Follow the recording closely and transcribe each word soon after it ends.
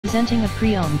Presenting a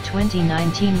pre-owned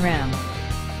 2019 Ram.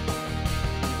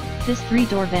 This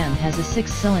 3-door van has a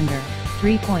 6-cylinder,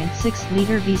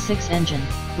 3.6-liter V6 engine,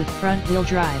 with front-wheel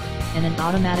drive, and an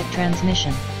automatic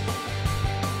transmission.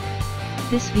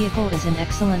 This vehicle is in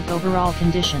excellent overall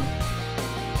condition.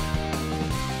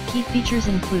 Key features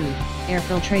include air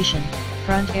filtration,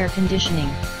 front air conditioning,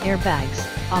 airbags,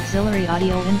 auxiliary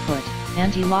audio input,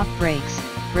 anti-lock brakes,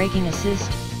 braking assist,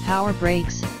 power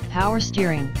brakes, power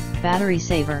steering, battery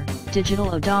saver,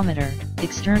 digital odometer,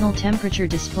 external temperature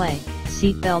display,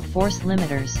 seat belt force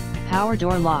limiters, power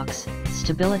door locks,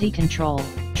 stability control,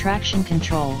 traction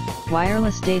control,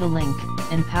 wireless data link,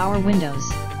 and power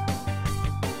windows.